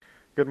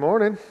Good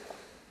morning.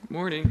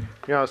 Morning.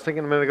 I was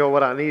thinking a minute ago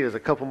what I need is a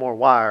couple more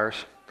wires.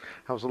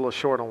 I was a little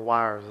short on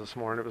wires this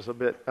morning. It was a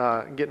bit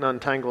getting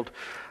untangled.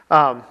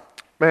 Um,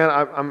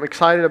 I'm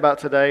excited about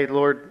today. The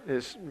Lord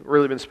has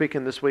really been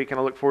speaking this week, and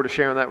I look forward to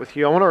sharing that with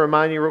you. I want to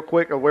remind you real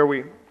quick of where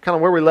we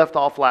left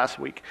off last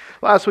week.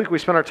 Last week we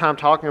spent our time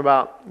talking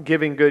about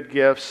giving good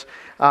gifts.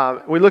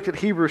 We looked at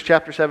Hebrews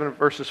chapter 7,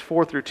 verses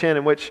 4 through 10,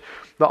 in which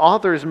the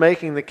author is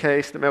making the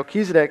case that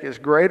Melchizedek is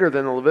greater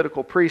than the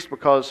Levitical priest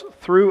because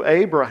through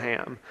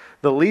Abraham,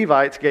 the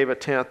Levites gave a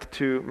tenth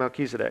to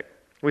Melchizedek.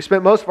 We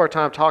spent most of our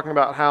time talking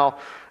about how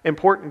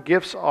important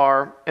gifts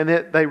are and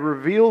that they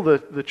reveal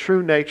the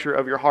true nature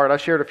of your heart. I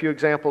shared a few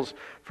examples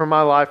from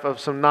my life of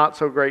some not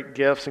so great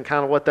gifts and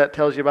kind of what that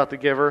tells you about the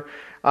giver.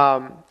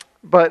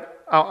 But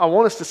I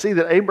want us to see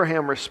that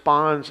Abraham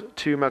responds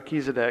to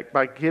Melchizedek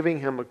by giving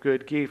him a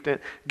good gift.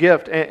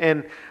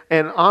 And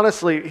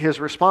honestly, his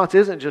response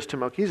isn't just to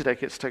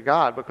Melchizedek, it's to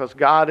God, because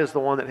God is the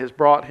one that has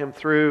brought him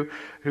through,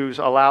 who's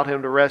allowed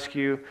him to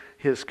rescue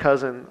his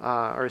cousin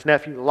or his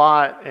nephew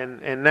Lot,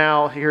 and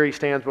now here he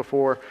stands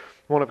before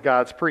one of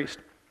God's priests.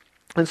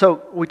 And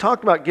so we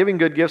talked about giving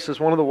good gifts as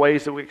one of the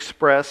ways that we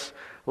express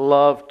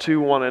love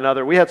to one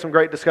another. We had some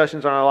great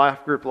discussions on our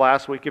life group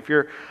last week. If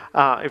you're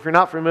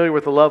not familiar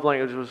with the love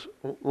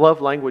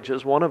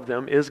languages, one of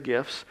them is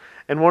gifts.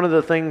 And one of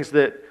the things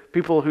that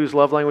people whose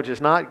love language is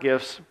not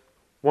gifts,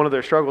 one of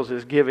their struggles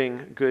is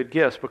giving good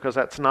gifts, because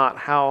that's not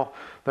how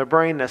their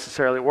brain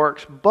necessarily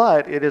works.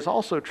 But it is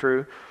also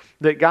true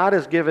that God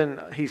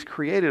He's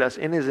created us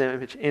in His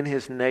image, in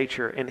His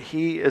nature, and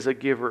He is a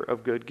giver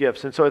of good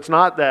gifts. And so it's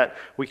not that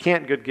we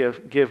can't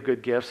give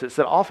good gifts, it's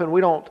that often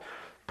we don't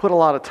put a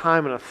lot of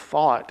time and a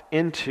thought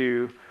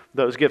into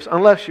those gifts,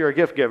 unless you're a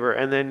gift giver,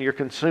 and then you're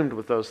consumed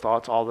with those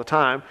thoughts all the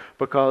time,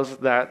 because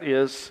that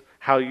is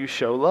how you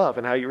show love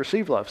and how you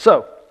receive love.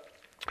 So,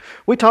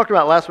 we talked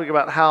about last week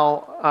about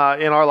how,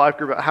 in our life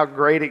group, about how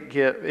great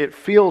it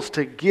feels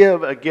to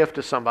give a gift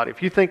to somebody.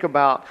 If you think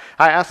about,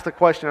 I asked the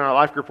question in our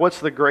life group, what's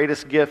the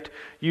greatest gift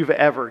you've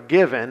ever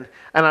given?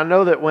 And I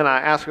know that when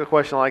I ask a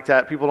question like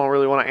that, people don't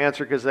really want to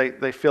answer because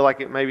they feel like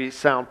it maybe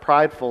sound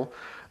prideful.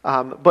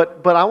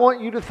 But I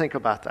want you to think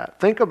about that.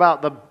 Think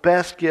about the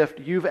best gift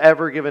you've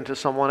ever given to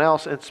someone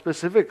else, and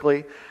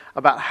specifically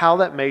about how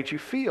that made you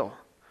feel.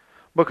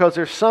 Because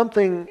there's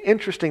something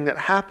interesting that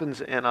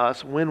happens in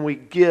us when we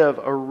give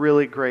a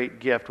really great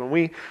gift. When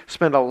we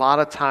spend a lot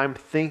of time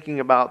thinking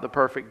about the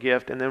perfect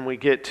gift and then we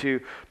get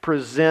to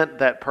present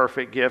that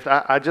perfect gift.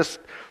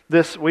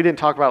 We didn't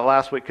talk about it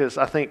last week because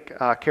I think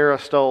Kara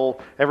stole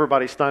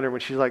everybody's thunder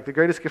when she's like, the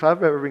greatest gift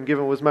I've ever been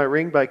given was my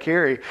ring by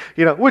Carrie.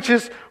 Which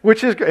is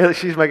great.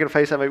 She's making a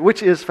face at me,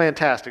 which is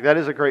fantastic. That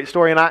is a great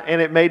story.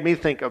 And it made me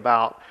think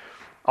about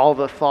all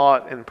the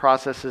thought and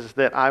processes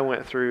that I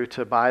went through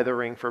to buy the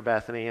ring for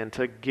Bethany and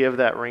to give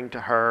that ring to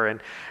her. And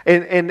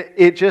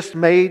it just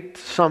made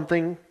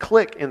something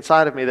click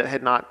inside of me that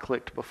had not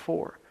clicked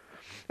before.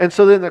 And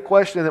so then the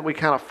question that we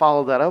kind of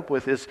follow that up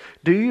with is,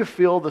 do you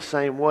feel the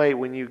same way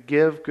when you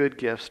give good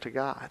gifts to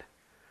God?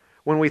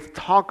 When we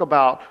talk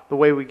about the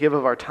way we give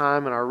of our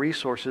time and our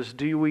resources,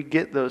 do we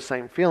get those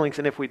same feelings?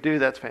 And if we do,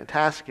 that's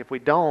fantastic. If we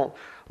don't,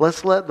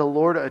 let's let the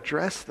Lord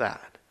address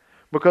that.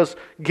 Because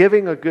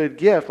giving a good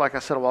gift, like I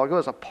said a while ago,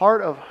 is a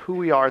part of who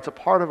we are. It's a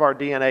part of our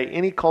DNA.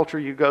 Any culture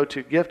you go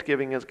to, gift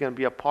giving is going to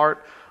be a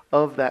part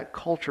of that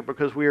culture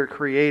because we are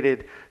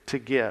created to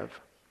give.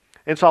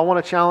 And so I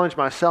want to challenge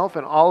myself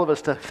and all of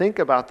us to think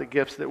about the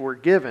gifts that we're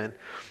given.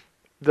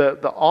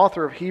 The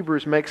author of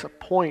Hebrews makes a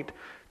point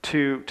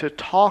to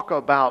talk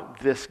about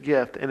this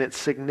gift and its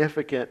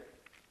significance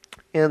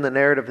in the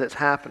narrative that's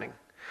happening.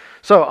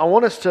 So I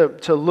want us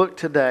to look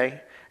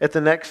today at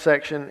the next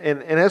section,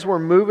 and as we're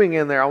moving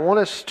in there, I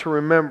want us to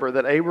remember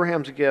that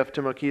Abraham's gift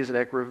to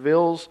Melchizedek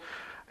reveals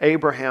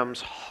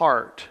Abraham's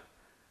heart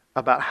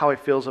about how he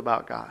feels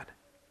about God.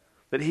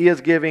 That he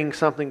is giving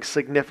something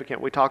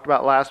significant. We talked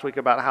about last week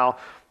about how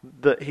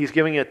he's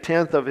giving a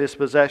tenth of his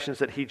possessions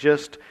that he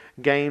just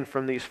gained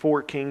from these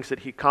 4 kings that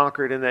he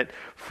conquered, and that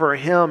for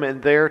him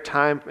in their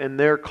time, in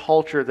their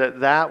culture,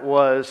 that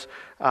was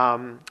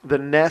the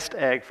nest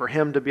egg for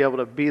him to be able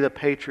to be the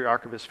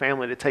patriarch of his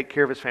family, to take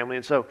care of his family.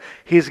 And so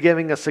he's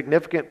giving a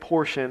significant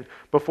portion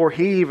before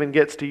he even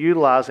gets to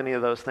utilize any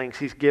of those things.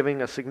 He's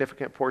giving a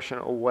significant portion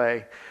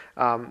away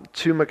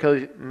to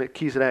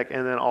Melchizedek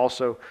and then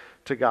also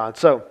to God.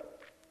 So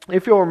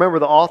if you'll remember,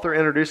 the author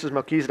introduces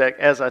Melchizedek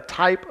as a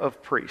type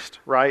of priest,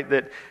 right?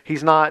 That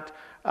he's not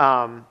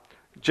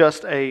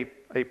just a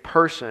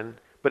person,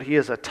 but he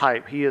is a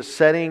type. He is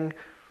setting,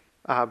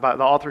 by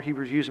the author of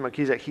Hebrews using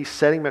Melchizedek, he's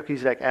setting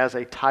Melchizedek as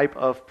a type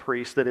of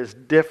priest that is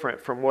different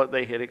from what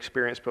they had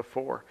experienced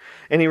before.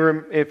 And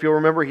if you'll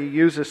remember, he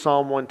uses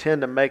Psalm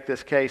 110 to make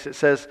this case. It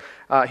says,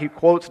 he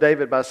quotes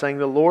David by saying,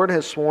 "The Lord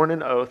has sworn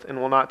an oath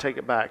and will not take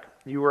it back.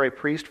 You are a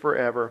priest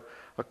forever,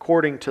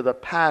 according to the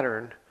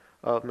pattern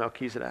of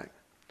Melchizedek."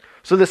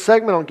 So this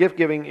segment on gift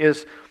giving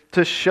is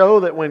to show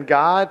that when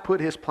God put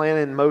his plan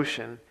in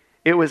motion,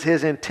 it was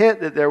his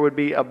intent that there would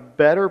be a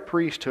better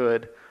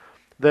priesthood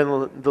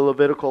than the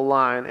Levitical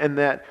line, and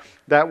that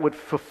that would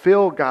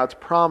fulfill God's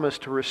promise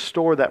to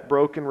restore that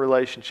broken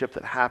relationship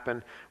that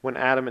happened when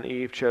Adam and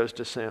Eve chose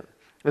to sin.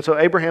 And so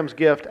Abraham's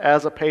gift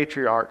as a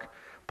patriarch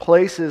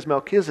places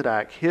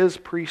Melchizedek, his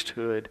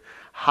priesthood,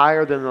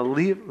 higher than the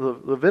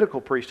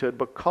Levitical priesthood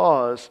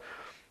because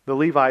the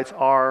Levites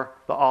are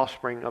the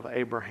offspring of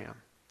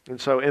Abraham. And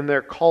so in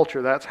their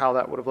culture, that's how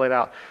that would have laid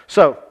out.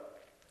 So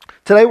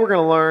today we're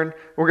going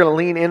to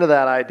lean into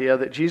that idea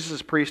that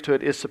Jesus'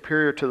 priesthood is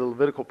superior to the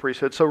Levitical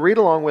priesthood. So read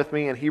along with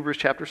me in Hebrews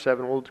chapter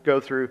 7. We'll go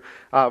through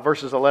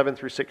verses 11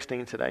 through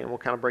 16 today, and we'll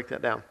kind of break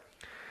that down.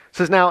 It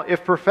says, "Now,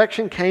 if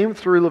perfection came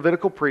through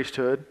Levitical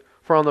priesthood,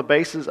 for on the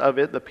basis of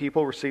it the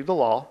people received the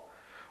law,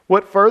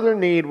 what further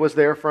need was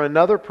there for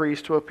another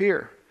priest to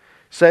appear,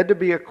 said to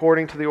be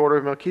according to the order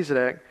of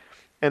Melchizedek,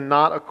 and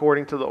not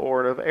according to the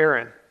order of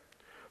Aaron?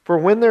 For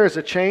when there is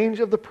a change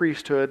of the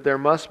priesthood, there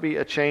must be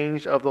a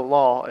change of the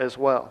law as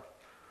well.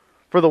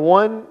 For the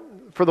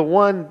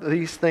one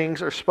these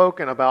things are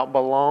spoken about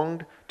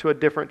belonged to a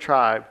different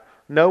tribe.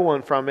 No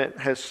one from it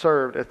has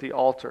served at the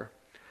altar.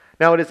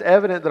 Now it is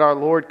evident that our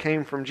Lord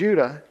came from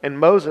Judah, and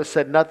Moses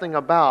said nothing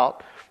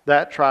about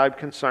that tribe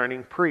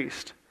concerning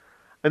priest.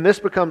 And this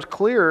becomes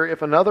clearer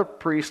if another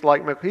priest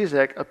like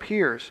Melchizedek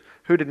appears,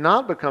 who did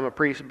not become a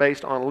priest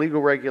based on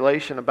legal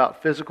regulation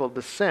about physical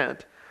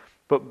descent,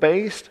 but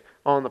based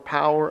on the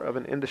power of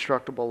an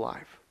indestructible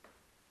life."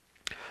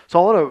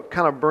 So I want to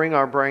kind of bring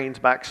our brains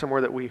back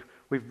somewhere that we've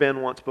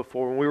been once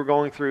before. When we were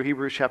going through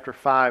Hebrews chapter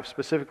 5,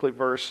 specifically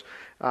verse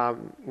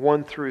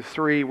 1 through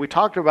 3, we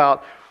talked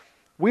about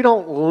we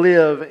don't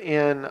live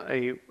in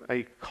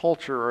a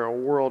culture or a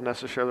world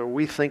necessarily where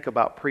we think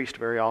about priests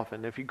very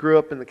often. If you grew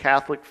up in the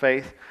Catholic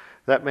faith,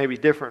 that may be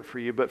different for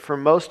you. But for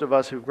most of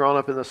us who've grown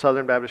up in the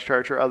Southern Baptist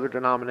Church or other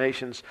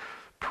denominations,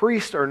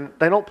 priests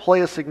they don't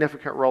play a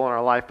significant role in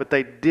our life, but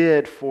they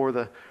did for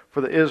the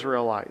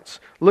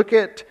Israelites. Look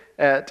at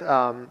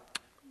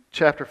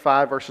chapter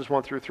 5, verses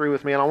 1 through 3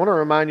 with me, and I want to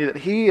remind you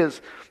that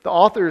the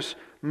author's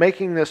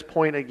making this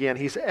point again.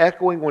 He's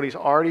echoing what he's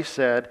already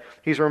said.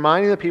 He's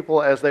reminding the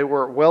people, as they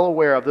were well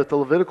aware of, that the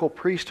Levitical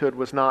priesthood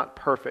was not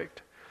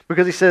perfect.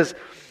 Because he says,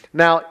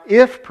 now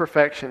if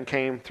perfection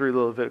came through the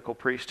Levitical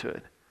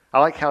priesthood. I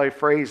like how he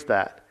phrased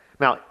that.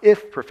 Now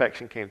if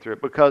perfection came through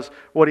it, because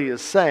what he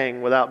is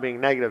saying, without being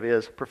negative,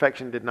 is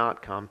perfection did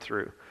not come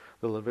through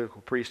the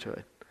Levitical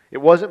priesthood. It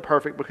wasn't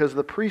perfect because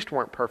the priests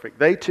weren't perfect.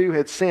 They too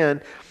had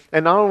sinned,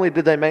 and not only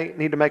did they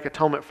need to make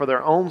atonement for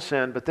their own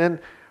sin, but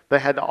then they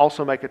had to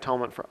also make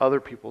atonement for other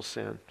people's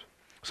sins.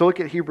 So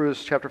look at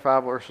Hebrews chapter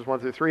 5, verses 1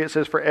 through 3. It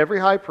says, "For every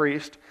high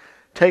priest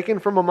taken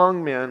from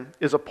among men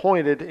is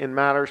appointed in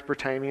matters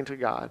pertaining to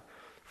God,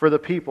 for the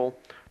people,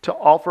 to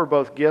offer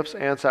both gifts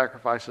and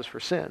sacrifices for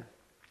sin.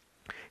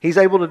 He's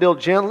able to deal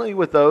gently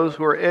with those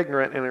who are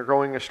ignorant and are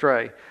going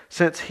astray,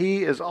 since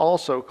he is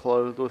also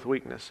clothed with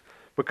weakness.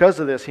 Because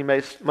of this, he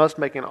must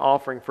make an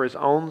offering for his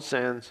own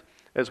sins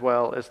as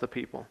well as the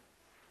people."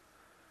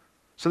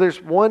 So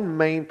there's one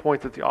main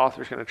point that the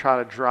author is going to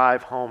try to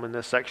drive home in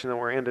this section that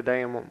we're in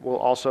today, and we'll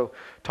also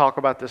talk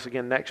about this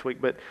again next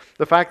week. But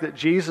the fact that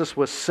Jesus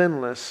was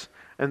sinless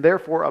and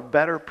therefore a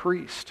better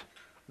priest.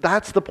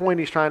 That's the point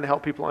he's trying to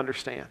help people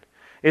understand,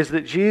 is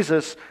that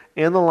Jesus,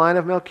 in the line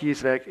of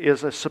Melchizedek,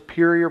 is a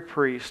superior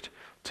priest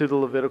to the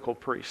Levitical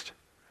priest.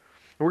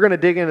 We're going to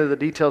dig into the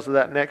details of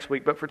that next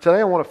week, but for today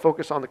I want to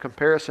focus on the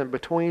comparison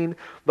between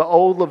the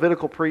old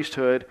Levitical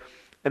priesthood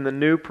and the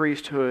new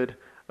priesthood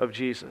of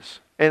Jesus.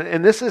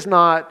 And this is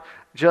not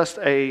just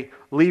a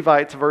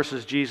Levites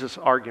versus Jesus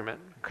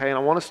argument. Okay, and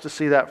I want us to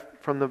see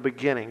that from the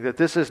beginning, that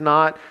this is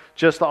not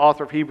just the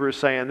author of Hebrews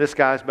saying this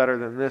guy's better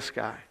than this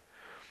guy.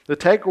 The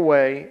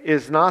takeaway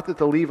is not that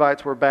the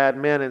Levites were bad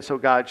men and so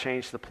God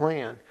changed the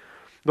plan.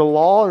 The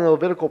law and the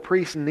Levitical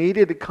priests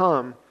needed to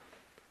come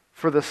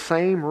for the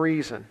same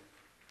reason.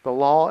 The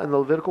law and the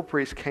Levitical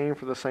priests came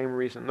for the same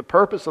reason. The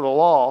purpose of the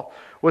law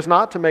was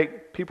not to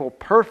make people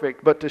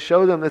perfect, but to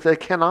show them that they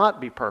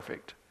cannot be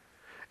perfect.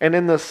 And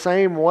in the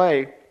same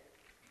way,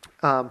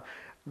 the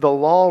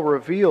law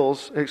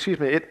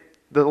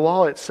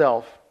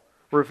itself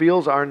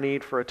reveals our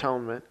need for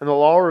atonement. And the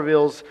law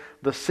reveals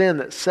the sin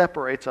that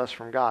separates us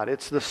from God.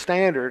 It's the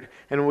standard,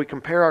 and when we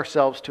compare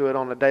ourselves to it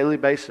on a daily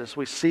basis,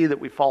 we see that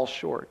we fall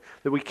short,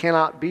 that we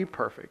cannot be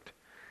perfect.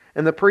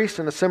 And the priests,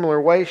 in a similar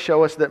way,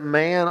 show us that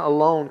man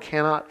alone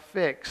cannot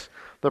fix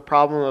the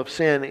problem of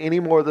sin any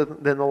more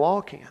than the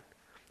law can.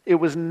 It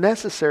was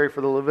necessary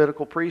for the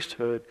Levitical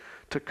priesthood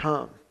to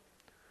come.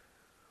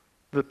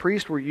 The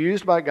priests were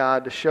used by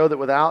God to show that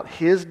without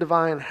His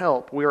divine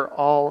help, we are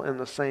all in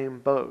the same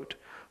boat.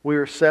 We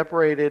are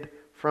separated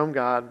from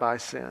God by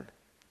sin.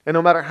 And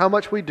no matter how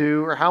much we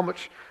do or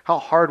how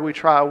hard we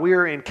try, we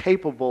are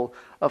incapable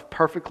of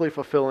perfectly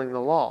fulfilling the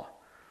law.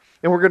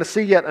 And we're going to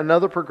see yet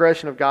another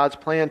progression of God's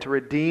plan to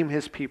redeem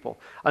His people.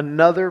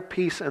 Another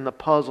piece in the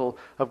puzzle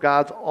of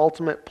God's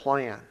ultimate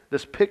plan.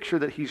 This picture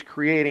that He's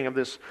creating of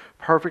this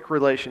perfect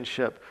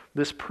relationship.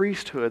 This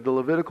priesthood, the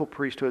Levitical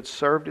priesthood,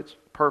 served its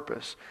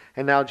purpose.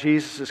 And now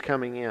Jesus is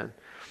coming in.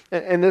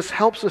 And this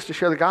helps us to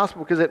share the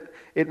gospel because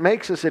it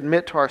makes us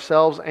admit to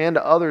ourselves and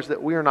to others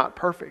that we are not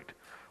perfect.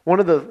 One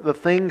of the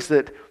things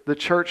that the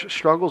church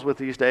struggles with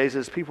these days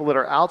is people that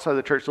are outside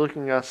the church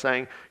looking at us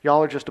saying,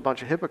 y'all are just a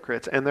bunch of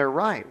hypocrites. And they're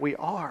right, we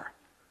are.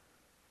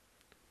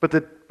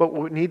 But what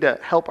we need to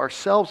help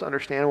ourselves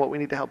understand, what we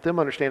need to help them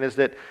understand is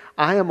that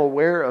I am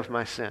aware of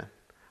my sin.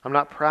 I'm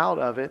not proud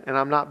of it, and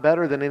I'm not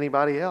better than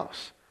anybody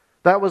else.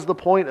 That was the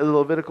point of the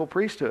Levitical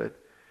priesthood,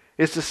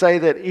 is to say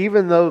that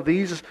even though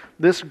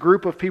this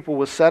group of people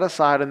was set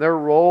aside and their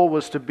role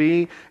was to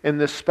be in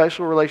this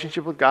special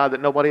relationship with God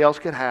that nobody else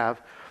could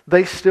have,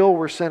 they still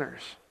were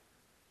sinners.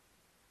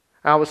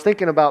 I was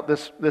thinking about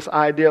this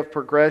idea of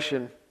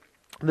progression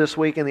this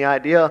week, and the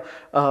idea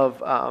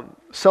of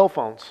cell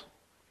phones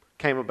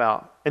came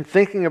about, and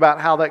thinking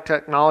about how that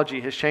technology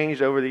has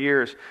changed over the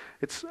years.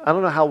 I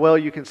don't know how well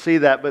you can see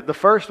that, but the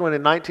first one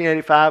in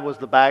 1985 was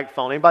the bag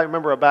phone. Anybody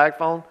remember a bag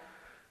phone?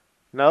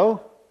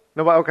 No?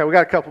 Nobody? Okay, we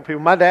got a couple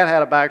people. My dad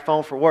had a bag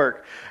phone for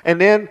work.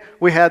 And then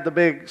we had the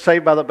big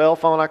Saved by the Bell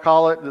phone, I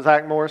call it, that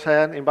Zach Morris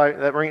had. Anybody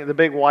that ring, the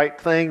big white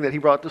thing that he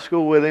brought to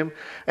school with him.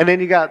 And then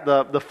you got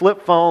the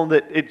flip phone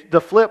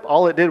the flip,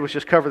 all it did was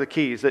just cover the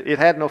keys. It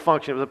had no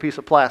function. It was a piece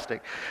of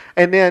plastic.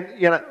 And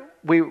then,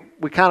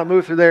 we kind of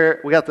moved through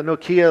there. We got the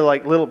Nokia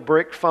like little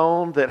brick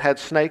phone that had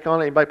Snake on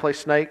it. Anybody play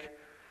Snake?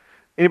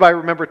 Anybody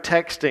remember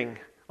texting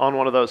on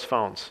one of those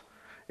phones?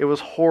 It was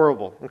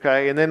horrible,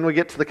 okay? And then we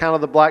get to the kind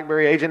of the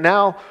BlackBerry age, and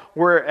now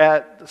we're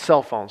at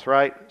cell phones,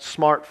 right?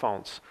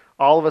 Smartphones.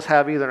 All of us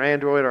have either an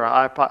Android or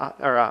an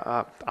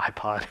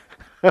iPod,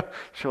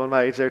 showing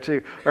my age there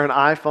too, or an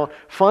iPhone.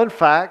 Fun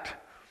fact,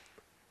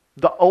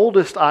 the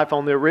oldest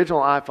iPhone, the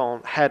original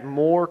iPhone, had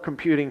more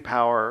computing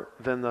power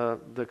than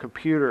the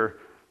computer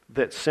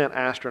that sent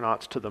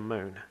astronauts to the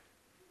moon,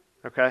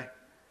 okay?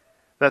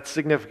 That's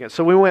significant.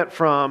 So we went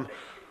from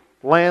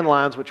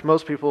landlines, which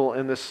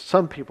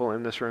some people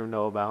in this room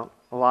know about.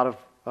 A lot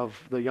of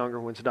the younger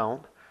ones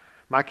don't.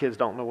 My kids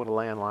don't know what a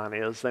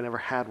landline is. They never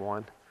had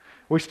one.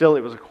 It was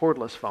a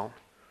cordless phone.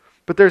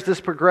 But there's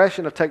this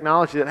progression of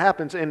technology that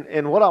happens,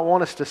 and what I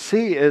want us to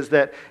see is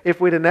that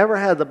if we'd have never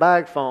had the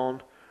bag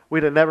phone,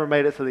 we'd have never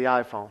made it to the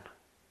iPhone,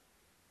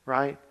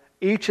 right?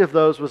 Each of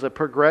those was a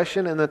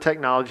progression in the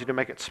technology to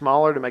make it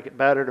smaller, to make it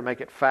better, to make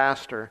it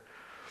faster.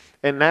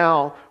 And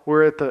now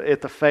we're at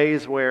the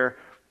phase where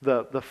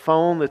the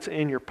phone that's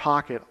in your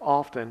pocket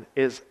often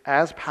is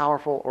as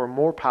powerful or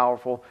more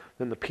powerful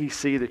than the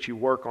PC that you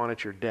work on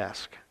at your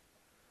desk.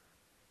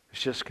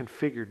 It's just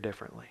configured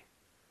differently.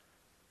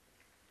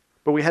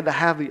 But we had to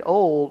have the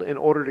old in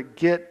order to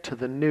get to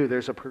the new.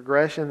 There's a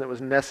progression that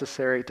was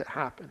necessary to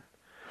happen.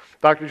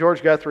 Dr.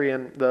 George Guthrie,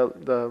 in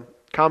the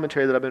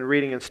commentary that I've been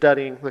reading and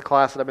studying, the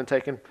class that I've been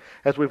taking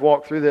as we've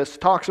walked through this,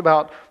 talks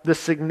about the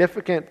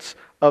significance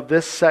of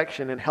this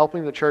section in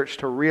helping the church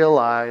to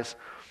realize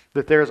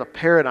that there's a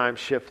paradigm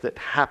shift that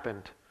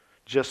happened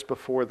just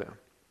before them.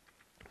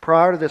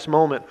 Prior to this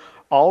moment,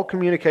 all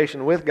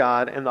communication with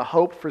God and the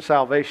hope for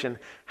salvation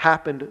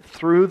happened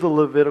through the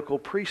Levitical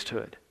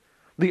priesthood.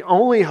 The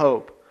only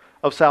hope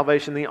of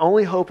salvation, the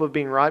only hope of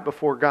being right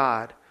before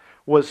God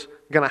was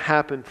going to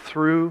happen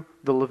through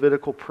the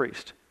Levitical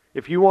priest.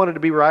 If you wanted to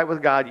be right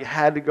with God, you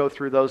had to go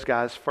through those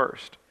guys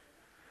first.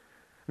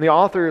 And the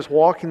author is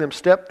walking them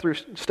step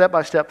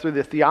by step through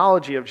the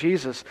theology of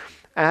Jesus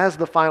as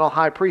the final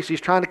high priest. He's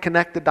trying to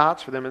connect the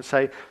dots for them and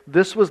say,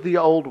 this was the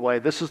old way.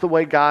 This is the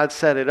way God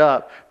set it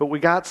up. But we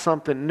got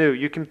something new.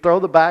 You can throw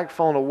the bag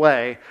phone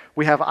away.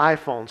 We have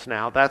iPhones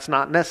now. That's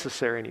not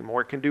necessary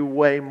anymore. It can do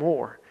way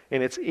more.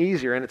 And it's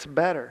easier and it's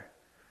better.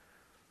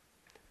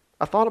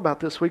 I thought about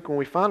this week when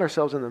we find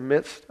ourselves in the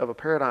midst of a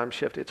paradigm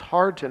shift. It's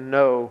hard to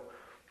know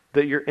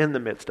that you're in the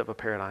midst of a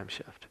paradigm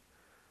shift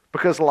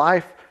because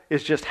life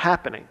is just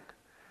happening.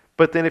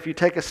 But then if you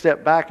take a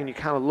step back and you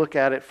kind of look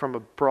at it from a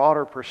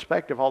broader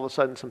perspective, all of a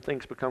sudden some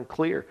things become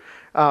clear.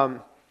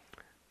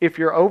 If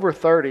you're over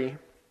 30,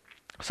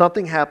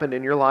 something happened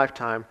in your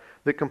lifetime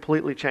that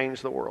completely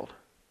changed the world.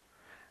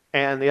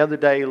 And the other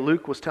day,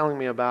 Luke was telling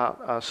me about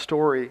a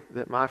story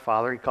that my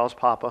father, he calls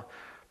Papa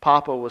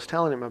was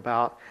telling him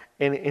about,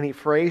 and he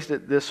phrased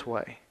it this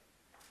way.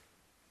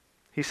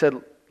 He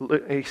said,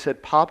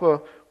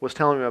 Papa was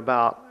telling me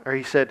about, or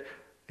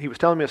he was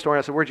telling me a story,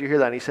 and I said, where'd you hear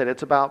that? And he said,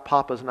 it's about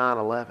Papa's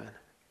 9/11.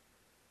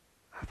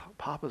 I thought,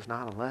 Papa's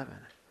 9/11?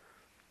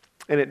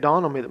 And it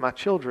dawned on me that my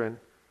children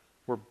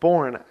were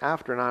born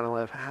after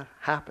 9/11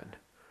 happened.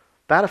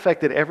 That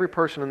affected every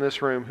person in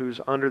this room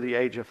who's under the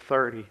age of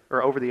 30,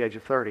 or over the age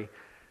of 30.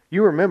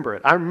 You remember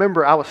it. I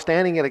remember I was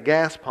standing at a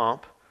gas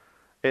pump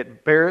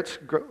at Barrett's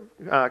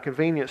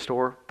convenience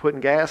store,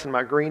 putting gas in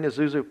my green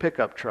Isuzu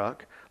pickup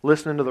truck,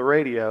 listening to the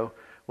radio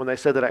when they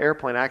said that an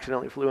airplane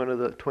accidentally flew into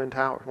the Twin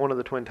Towers, one of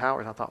the Twin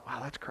Towers. I thought, wow,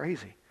 that's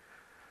crazy.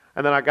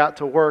 And then I got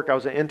to work. I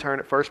was an intern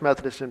at First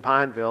Methodist in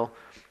Pineville,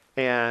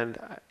 and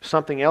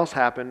something else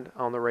happened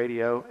on the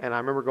radio, and I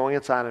remember going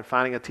inside and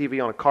finding a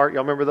TV on a cart.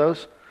 Y'all remember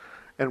those?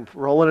 And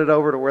rolling it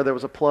over to where there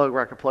was a plug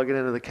where I could plug it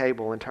into the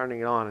cable and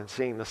turning it on and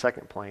seeing the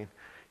second plane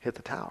hit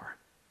the tower.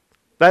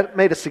 That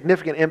made a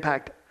significant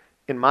impact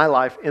in my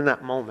life in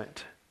that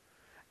moment.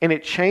 And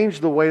it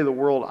changed the way the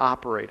world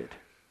operated.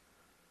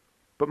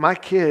 But my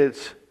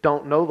kids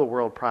don't know the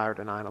world prior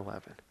to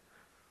 9/11.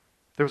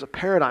 There was a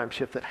paradigm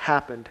shift that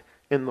happened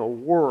in the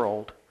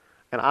world,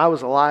 and I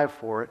was alive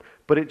for it,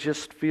 but it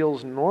just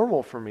feels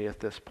normal for me at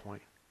this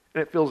point.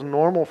 And it feels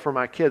normal for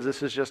my kids.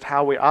 This is just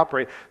how we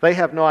operate. They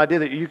have no idea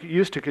that you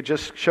used to could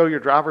just show your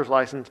driver's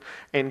license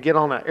and get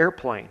on an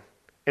airplane,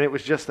 and it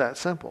was just that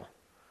simple.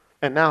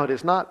 And now it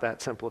is not that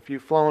simple. If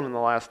you've flown in the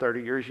last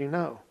 30 years, you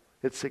know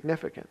it's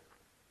significant.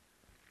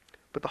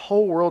 But the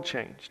whole world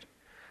changed.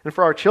 And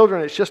for our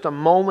children, it's just a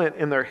moment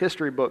in their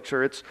history books,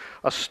 or it's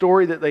a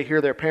story that they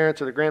hear their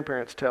parents or their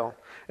grandparents tell.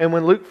 And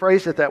when Luke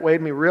phrased it that way,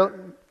 it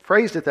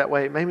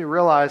made me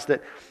realize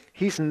that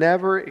he's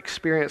never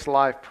experienced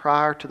life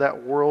prior to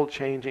that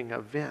world-changing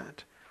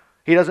event.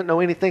 He doesn't know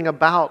anything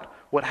about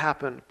what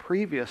happened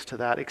previous to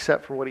that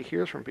except from what he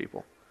hears from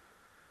people.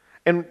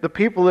 And the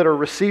people that are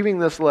receiving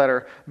this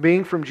letter,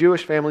 being from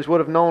Jewish families,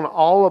 would have known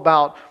all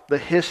about the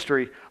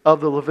history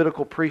of the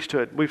Levitical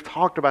priesthood. We've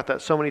talked about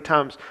that so many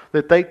times,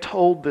 that they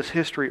told this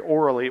history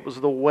orally. It was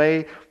the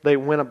way they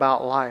went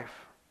about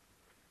life.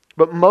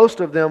 But most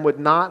of them would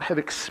not have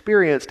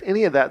experienced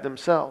any of that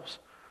themselves.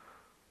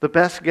 The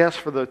best guess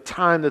for the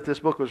time that this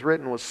book was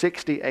written was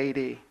 60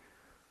 AD.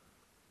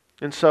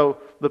 And so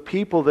the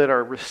people that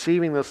are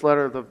receiving this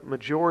letter, the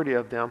majority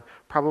of them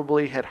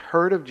probably had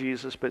heard of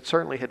Jesus, but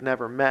certainly had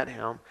never met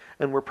him,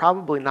 and were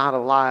probably not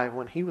alive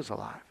when he was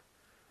alive.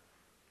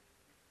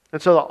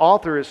 And so the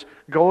author is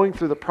going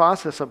through the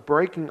process of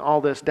breaking all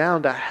this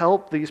down to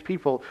help these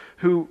people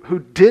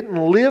who didn't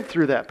live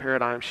through that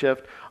paradigm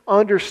shift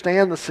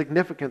understand the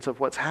significance of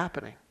what's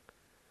happening.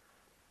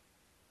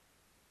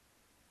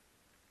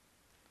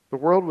 The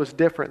world was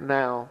different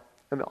now,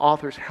 and the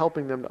author's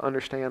helping them to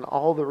understand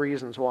all the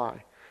reasons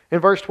why. In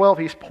verse 12,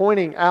 he's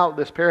pointing out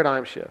this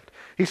paradigm shift.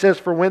 He says,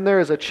 "For when there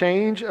is a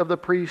change of the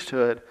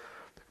priesthood,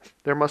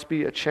 there must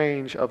be a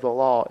change of the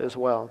law as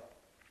well."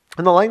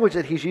 And the language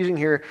that he's using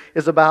here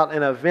is about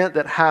an event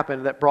that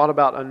happened that brought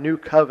about a new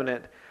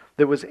covenant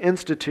that was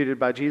instituted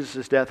by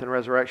Jesus' death and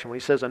resurrection. When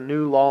he says a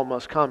new law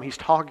must come, he's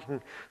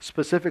talking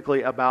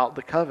specifically about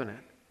the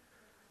covenant.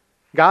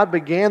 God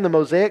began the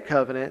Mosaic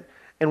covenant,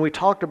 and we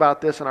talked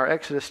about this in our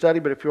Exodus study,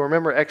 but if you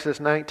remember Exodus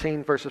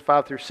 19, verses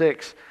 5 through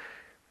 6,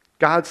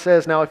 God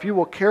says, "Now if you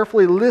will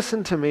carefully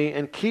listen to me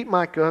and keep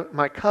my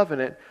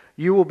covenant,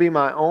 you will be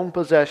my own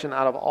possession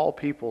out of all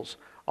peoples,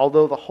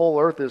 although the whole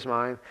earth is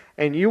mine,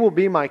 and you will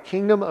be my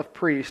kingdom of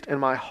priests and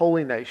my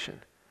holy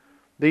nation.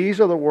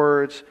 These are the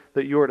words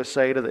that you are to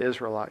say to the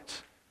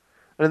Israelites."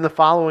 And in the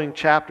following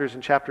chapters,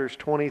 in chapters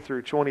 20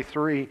 through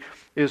 23,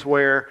 is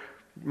where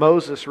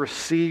Moses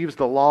receives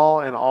the law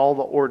and all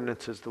the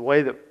ordinances, the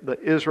way that the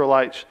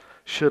Israelites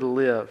should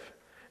live.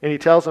 And he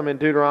tells them in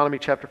Deuteronomy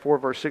chapter 4,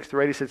 verse 6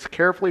 through 8, he says,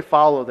 "Carefully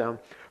follow them,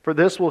 for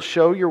this will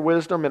show your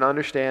wisdom and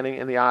understanding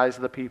in the eyes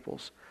of the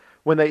peoples.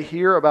 When they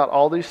hear about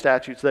all these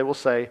statutes, they will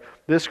say,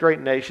 'This great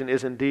nation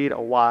is indeed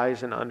a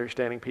wise and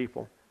understanding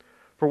people.'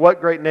 For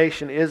what great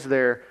nation is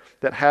there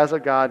that has a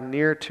God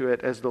near to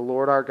it as the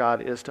Lord our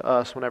God is to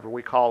us whenever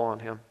we call on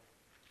him?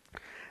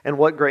 And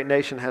what great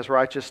nation has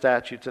righteous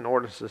statutes and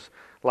ordinances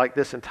like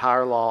this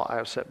entire law I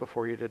have set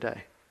before you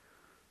today?"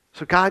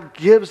 So God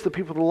gives the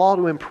people the law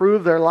to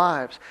improve their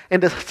lives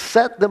and to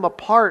set them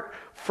apart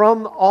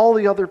from all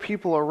the other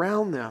people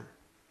around them.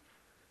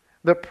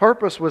 The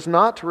purpose was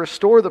not to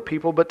restore the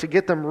people, but to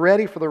get them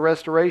ready for the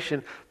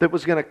restoration that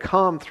was going to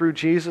come through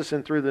Jesus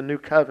and through the new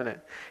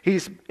covenant.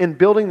 In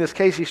building this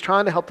case, he's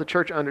trying to help the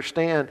church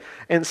understand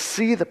and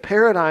see the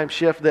paradigm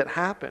shift that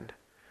happened.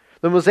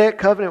 The Mosaic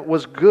covenant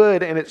was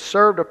good and it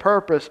served a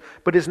purpose,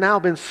 but has now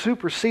been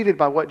superseded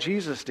by what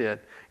Jesus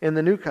did in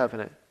the new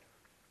covenant.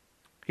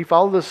 He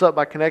followed this up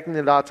by connecting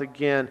the dots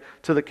again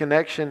to the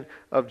connection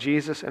of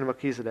Jesus and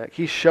Melchizedek.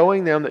 He's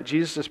showing them that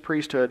Jesus'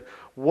 priesthood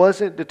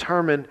wasn't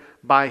determined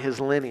by his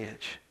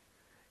lineage.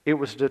 It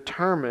was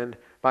determined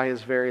by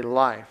his very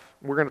life.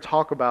 We're going to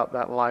talk about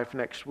that life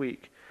next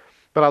week.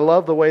 But I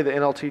love the way the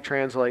NLT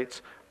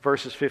translates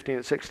verses 15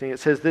 and 16. It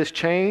says, "This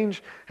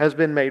change has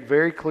been made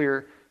very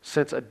clear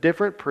since a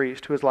different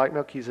priest who is like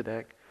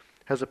Melchizedek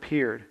has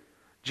appeared.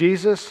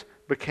 Jesus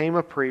became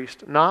a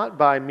priest not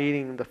by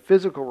meeting the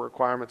physical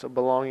requirements of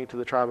belonging to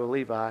the tribe of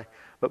Levi,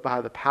 but by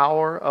the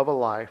power of a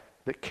life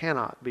that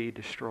cannot be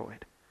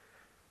destroyed."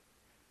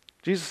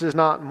 Jesus is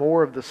not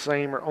more of the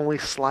same or only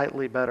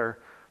slightly better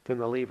than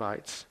the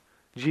Levites.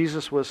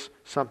 Jesus was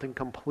something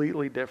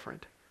completely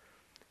different.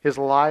 His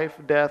life,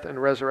 death,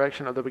 and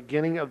resurrection are the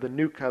beginning of the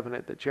new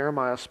covenant that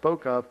Jeremiah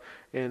spoke of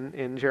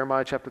in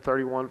Jeremiah chapter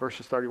 31,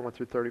 verses 31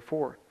 through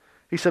 34.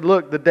 He said,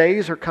 "Look, the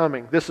days are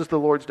coming." This is the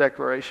Lord's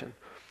declaration.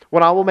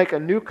 "When I will make a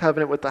new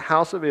covenant with the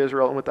house of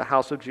Israel and with the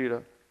house of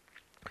Judah.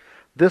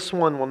 This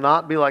one will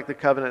not be like the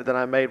covenant that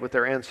I made with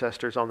their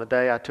ancestors on the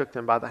day I took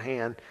them by the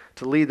hand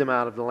to lead them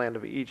out of the land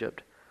of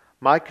Egypt.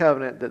 My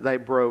covenant that they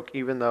broke,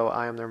 even though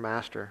I am their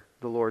master,"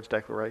 the Lord's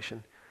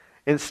declaration.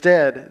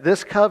 "Instead,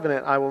 this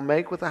covenant I will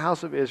make with the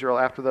house of Israel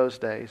after those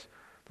days,"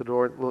 the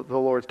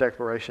Lord's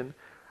declaration.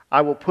 "I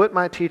will put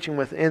my teaching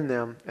within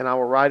them, and I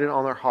will write it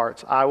on their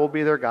hearts. I will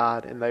be their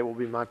God, and they will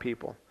be my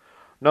people.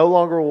 No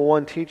longer will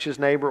one teach his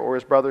neighbor or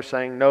his brother,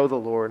 saying, 'Know the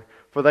Lord,'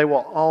 for they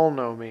will all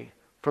know me,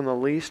 from the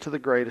least to the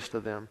greatest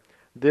of them.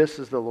 This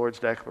is the Lord's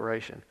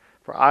declaration.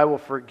 For I will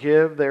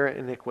forgive their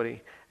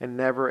iniquity and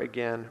never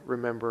again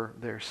remember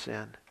their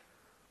sin."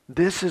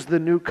 This is the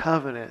new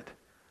covenant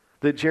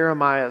that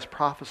Jeremiah is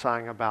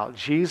prophesying about.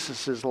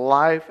 Jesus'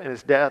 life and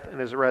his death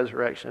and his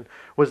resurrection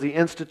was the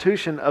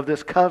institution of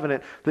this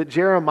covenant that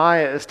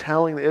Jeremiah is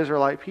telling the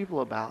Israelite people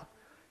about.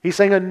 He's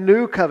saying a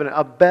new covenant,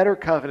 a better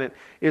covenant,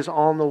 is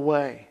on the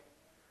way.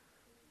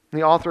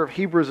 The author of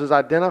Hebrews is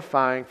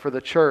identifying for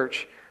the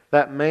church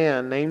that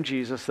man named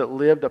Jesus that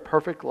lived a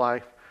perfect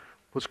life,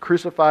 was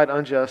crucified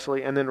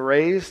unjustly, and then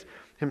raised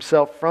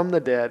himself from the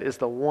dead is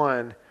the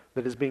one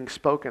that is being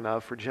spoken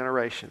of for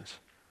generations.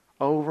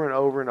 Over and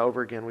over and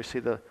over again, we see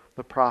the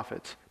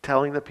prophets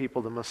telling the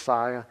people the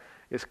Messiah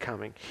is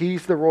coming.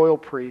 He's the royal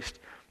priest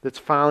that's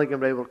finally going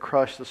to be able to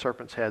crush the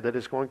serpent's head, that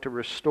is going to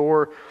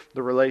restore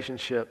the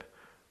relationship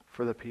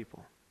for the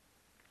people.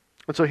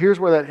 And so here's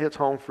where that hits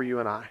home for you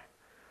and I.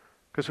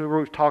 Because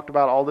we've talked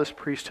about all this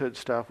priesthood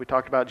stuff. We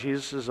talked about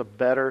Jesus is a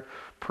better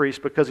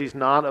priest because he's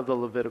not of the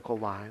Levitical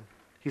line.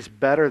 He's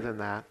better than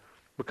that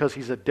because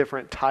he's a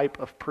different type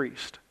of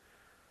priest.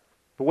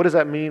 But what does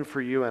that mean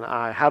for you and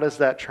I? How does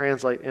that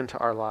translate into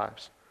our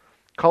lives?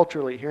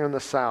 Culturally, here in the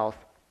South,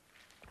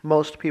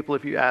 most people,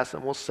 if you ask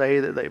them, will say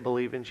that they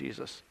believe in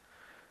Jesus.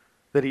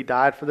 That he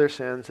died for their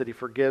sins, that he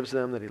forgives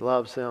them, that he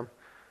loves them.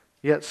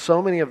 Yet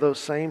so many of those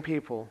same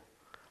people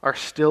are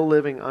still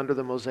living under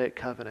the Mosaic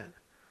covenant.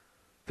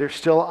 They're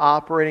still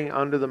operating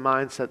under the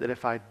mindset that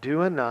if I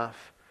do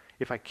enough,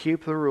 if I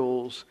keep the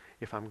rules,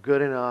 if I'm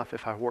good enough,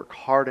 if I work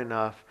hard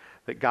enough,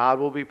 that God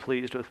will be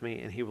pleased with me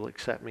and he will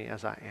accept me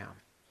as I am.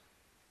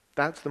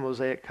 That's the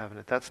Mosaic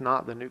covenant. That's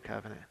not the new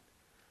covenant.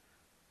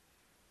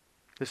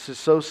 This is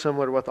so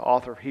similar to what the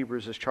author of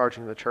Hebrews is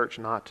charging the church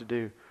not to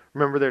do.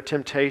 Remember, their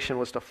temptation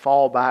was to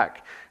fall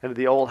back into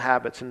the old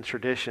habits and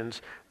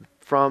traditions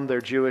from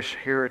their Jewish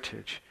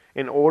heritage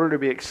in order to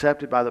be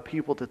accepted by the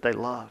people that they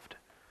loved.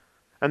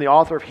 And the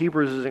author of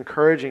Hebrews is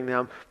encouraging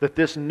them that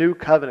this new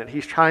covenant,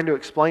 he's trying to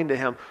explain to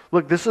him,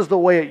 look, this is the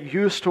way it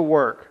used to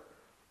work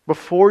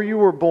before you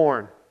were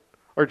born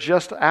or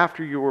just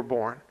after you were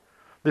born.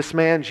 This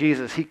man,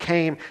 Jesus, he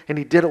came and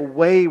he did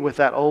away with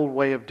that old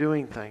way of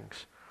doing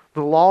things.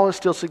 The law is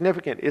still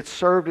significant. It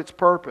served its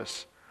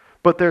purpose.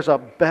 But there's a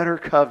better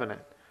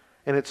covenant,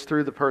 and it's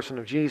through the person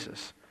of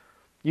Jesus.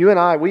 You and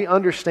I, we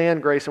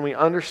understand grace, and we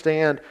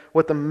understand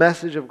what the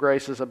message of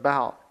grace is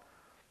about.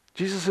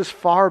 Jesus is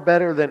far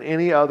better than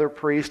any other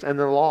priest in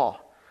the law.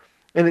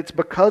 And it's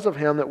because of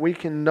him that we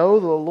can know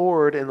the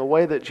Lord in the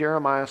way that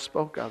Jeremiah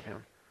spoke of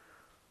him.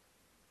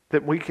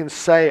 That we can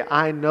say,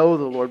 I know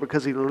the Lord,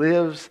 because he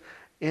lives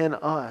in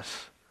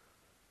us.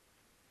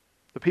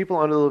 The people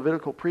under the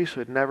Levitical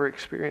priesthood never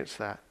experienced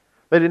that.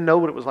 They didn't know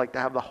what it was like to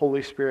have the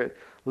Holy Spirit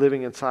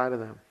living inside of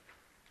them.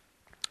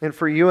 And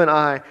for you and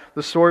I,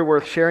 the story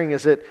worth sharing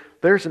is that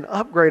there's an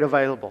upgrade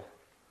available.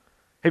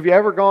 Have you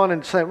ever gone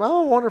and said,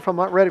 well, I wonder if I'm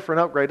not ready for an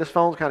upgrade. This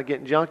phone's kind of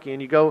getting junky.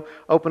 And you go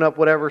open up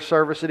whatever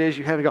service it is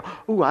you have and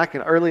go, ooh, I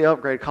can early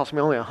upgrade. It costs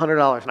me only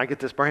 $100 and I get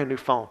this brand new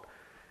phone.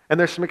 And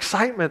there's some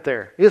excitement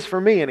there. It is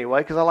for me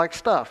anyway, because I like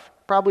stuff.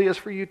 Probably is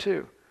for you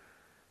too.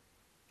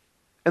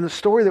 And the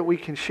story that we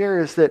can share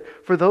is that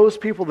for those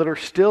people that are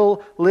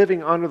still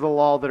living under the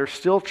law, that are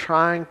still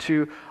trying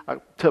to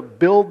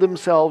build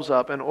themselves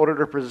up in order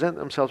to present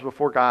themselves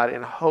before God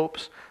in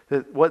hopes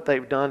that what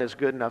they've done is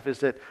good enough, is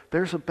that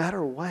there's a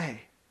better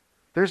way.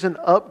 There's an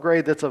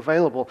upgrade that's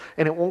available,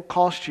 and it won't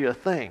cost you a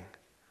thing.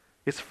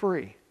 It's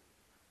free.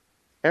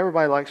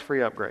 Everybody likes free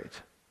upgrades,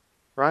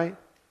 right?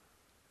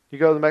 You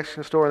go to the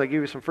Mexican store and they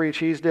give you some free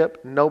cheese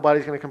dip,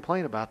 nobody's going to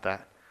complain about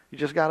that. You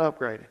just got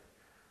upgraded.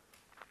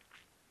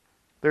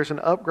 There's an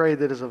upgrade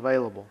that is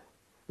available.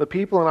 The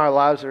people in our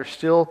lives that are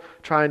still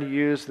trying to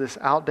use this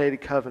outdated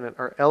covenant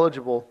are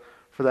eligible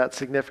for that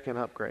significant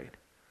upgrade.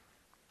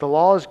 The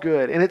law is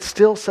good, and it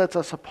still sets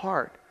us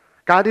apart.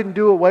 God didn't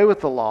do away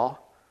with the law.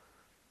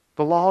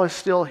 The law is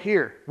still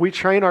here. We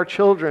train our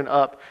children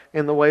up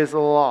in the ways of the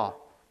law.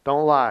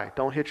 Don't lie.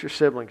 Don't hit your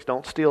siblings.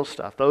 Don't steal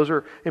stuff. Those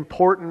are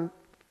important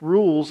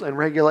rules and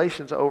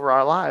regulations over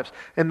our lives,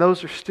 and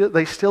those are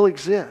they still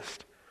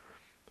exist.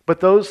 But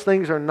those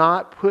things are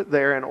not put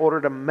there in order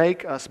to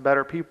make us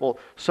better people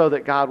so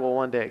that God will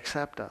one day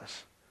accept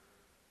us.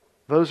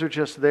 Those are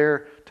just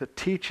there to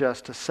teach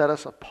us, to set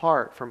us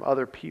apart from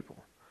other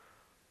people.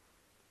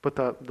 But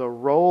the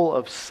role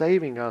of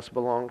saving us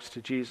belongs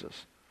to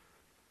Jesus.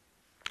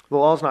 The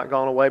law's not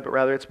gone away, but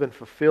rather it's been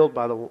fulfilled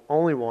by the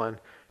only one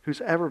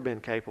who's ever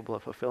been capable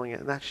of fulfilling it,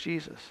 and that's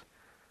Jesus.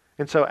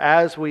 And so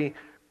as we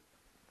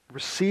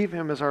receive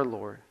him as our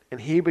Lord, and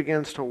he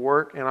begins to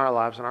work in our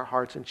lives and our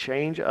hearts and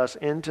change us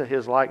into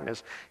his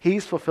likeness,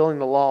 he's fulfilling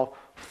the law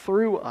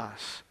through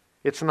us.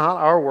 It's not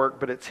our work,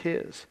 but it's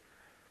his.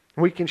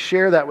 We can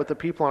share that with the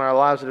people in our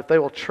lives, that if they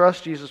will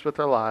trust Jesus with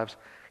their lives,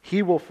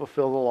 he will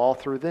fulfill the law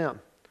through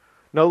them.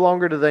 No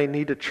longer do they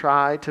need to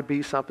try to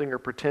be something or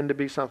pretend to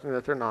be something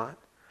that they're not.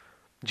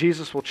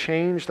 Jesus will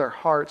change their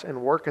hearts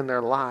and work in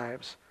their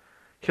lives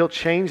He'll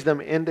change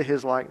them into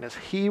His likeness.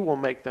 He will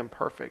make them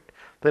perfect.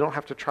 They don't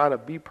have to try to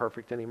be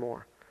perfect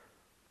anymore.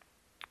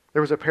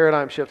 There was a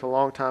paradigm shift a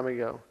long time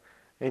ago,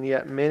 and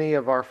yet many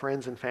of our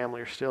friends and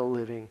family are still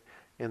living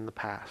in the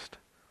past.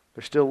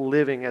 They're still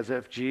living as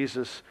if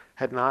Jesus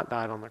had not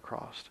died on the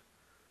cross.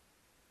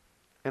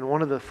 And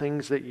one of the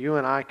things that you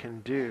and I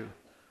can do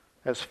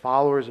as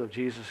followers of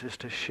Jesus is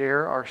to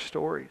share our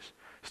stories.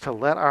 Is to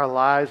let our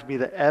lives be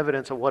the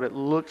evidence of what it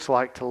looks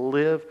like to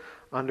live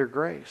under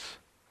grace.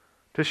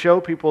 To show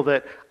people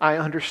that I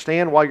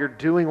understand why you're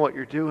doing what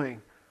you're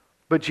doing.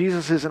 But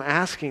Jesus isn't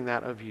asking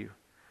that of you.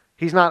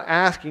 He's not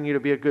asking you to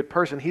be a good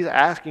person. He's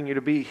asking you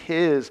to be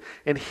His,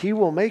 and He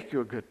will make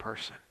you a good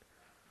person.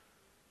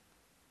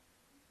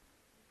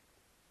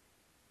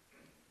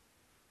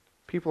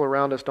 People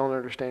around us don't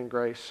understand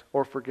grace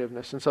or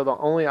forgiveness, and so the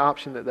only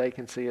option that they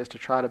can see is to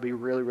try to be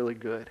really, really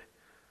good.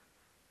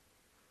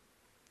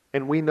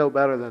 And we know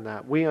better than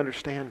that. We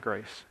understand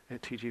grace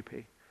at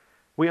TGP.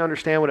 We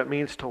understand what it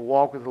means to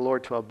walk with the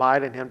Lord, to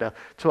abide in Him,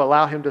 to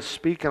allow Him to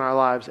speak in our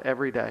lives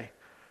every day.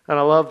 And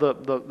I love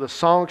the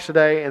songs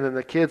today and then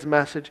the kids'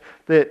 message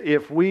that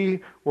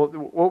what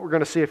we're going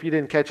to see if you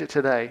didn't catch it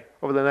today,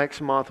 over the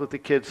next month with the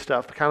kids'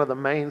 stuff, kind of the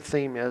main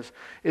theme is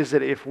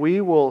that if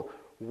we will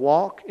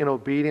walk in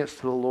obedience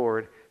to the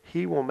Lord,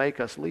 He will make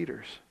us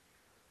leaders.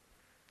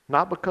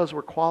 Not because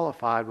we're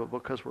qualified, but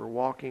because we're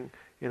walking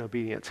in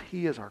obedience.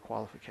 He is our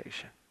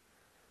qualification.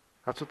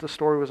 That's what the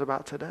story was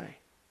about today.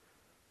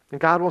 And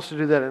God wants to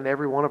do that in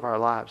every one of our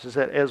lives, is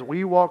that as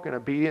we walk in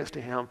obedience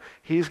to Him,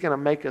 He's going to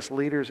make us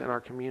leaders in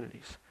our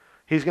communities.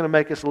 He's going to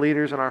make us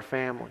leaders in our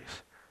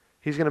families.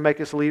 He's going to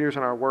make us leaders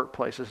in our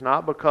workplaces,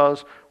 not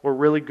because we're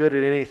really good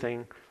at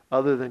anything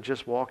other than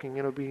just walking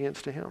in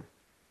obedience to Him.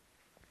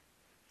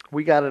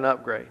 We got an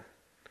upgrade,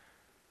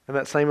 and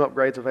that same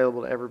upgrade's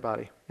available to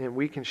everybody, and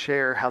we can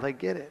share how they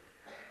get it.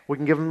 We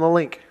can give them the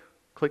link.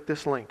 Click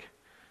this link,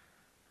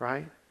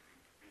 right?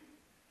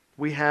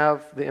 We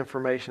have the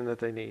information that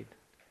they need.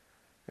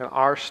 And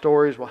our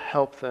stories will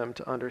help them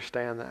to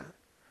understand that.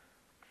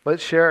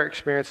 Let's share our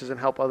experiences and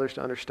help others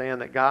to understand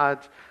that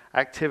God's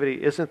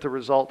activity isn't the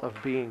result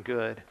of being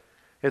good.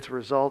 It's a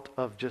result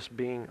of just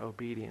being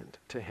obedient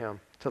to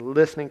Him, to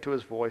listening to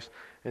His voice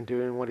and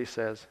doing what He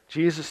says.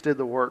 Jesus did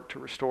the work to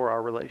restore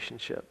our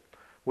relationship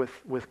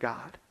with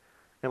God.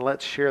 And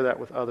let's share that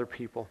with other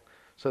people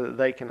so that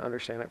they can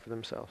understand it for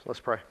themselves. Let's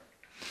pray.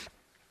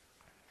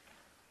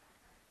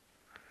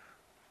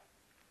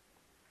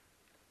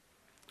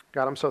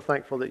 God, I'm so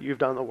thankful that You've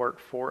done the work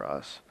for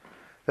us.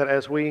 That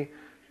as we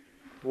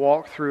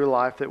walk through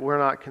life, that we're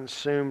not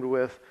consumed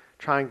with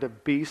trying to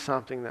be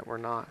something that we're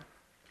not.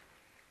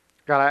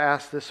 God, I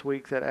ask this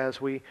week that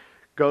as we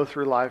go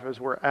through life,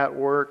 as we're at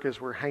work, as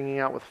we're hanging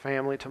out with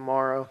family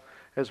tomorrow,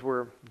 as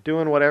we're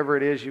doing whatever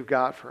it is You've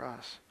got for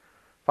us,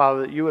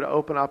 Father, that You would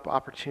open up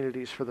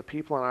opportunities for the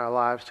people in our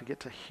lives to get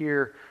to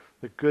hear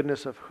the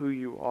goodness of who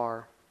You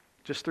are,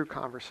 just through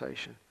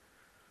conversation.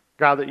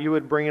 God, that You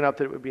would bring it up,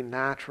 that it would be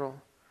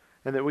natural,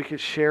 and that we could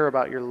share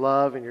about Your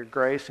love and Your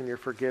grace and Your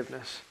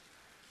forgiveness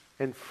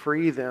and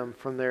free them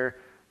from their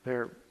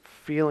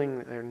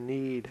feeling their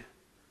need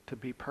to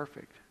be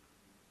perfect.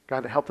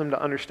 God, to help them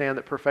to understand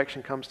that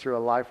perfection comes through a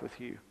life with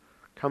You,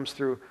 comes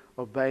through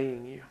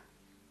obeying You.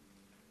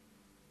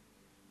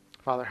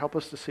 Father, help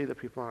us to see the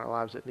people in our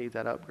lives that need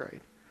that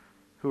upgrade,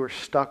 who are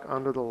stuck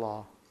under the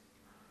law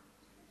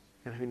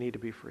and who need to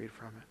be freed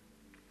from it.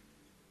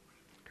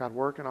 God,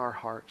 work in our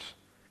hearts.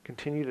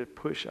 Continue to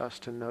push us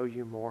to know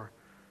You more,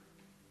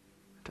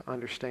 to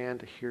understand,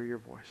 to hear Your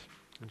voice.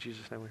 In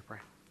Jesus' name we pray.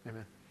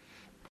 Amen.